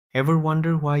Ever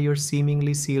wonder why your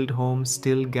seemingly sealed home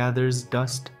still gathers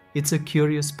dust? It's a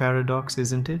curious paradox,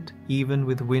 isn't it? Even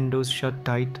with windows shut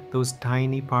tight, those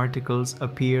tiny particles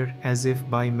appear as if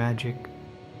by magic.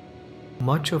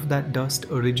 Much of that dust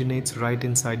originates right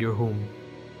inside your home.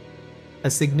 A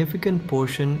significant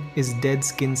portion is dead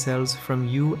skin cells from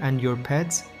you and your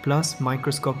pets, plus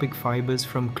microscopic fibers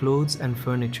from clothes and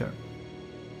furniture.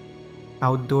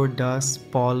 Outdoor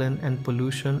dust, pollen, and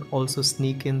pollution also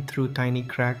sneak in through tiny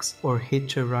cracks or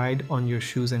hitch a ride on your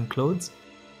shoes and clothes.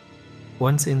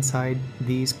 Once inside,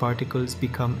 these particles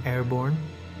become airborne.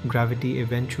 Gravity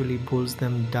eventually pulls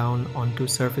them down onto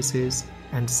surfaces,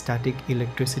 and static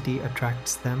electricity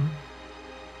attracts them.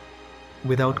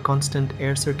 Without constant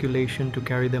air circulation to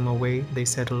carry them away, they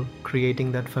settle,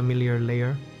 creating that familiar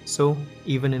layer. So,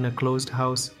 even in a closed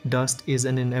house, dust is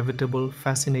an inevitable,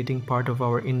 fascinating part of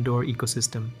our indoor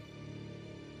ecosystem.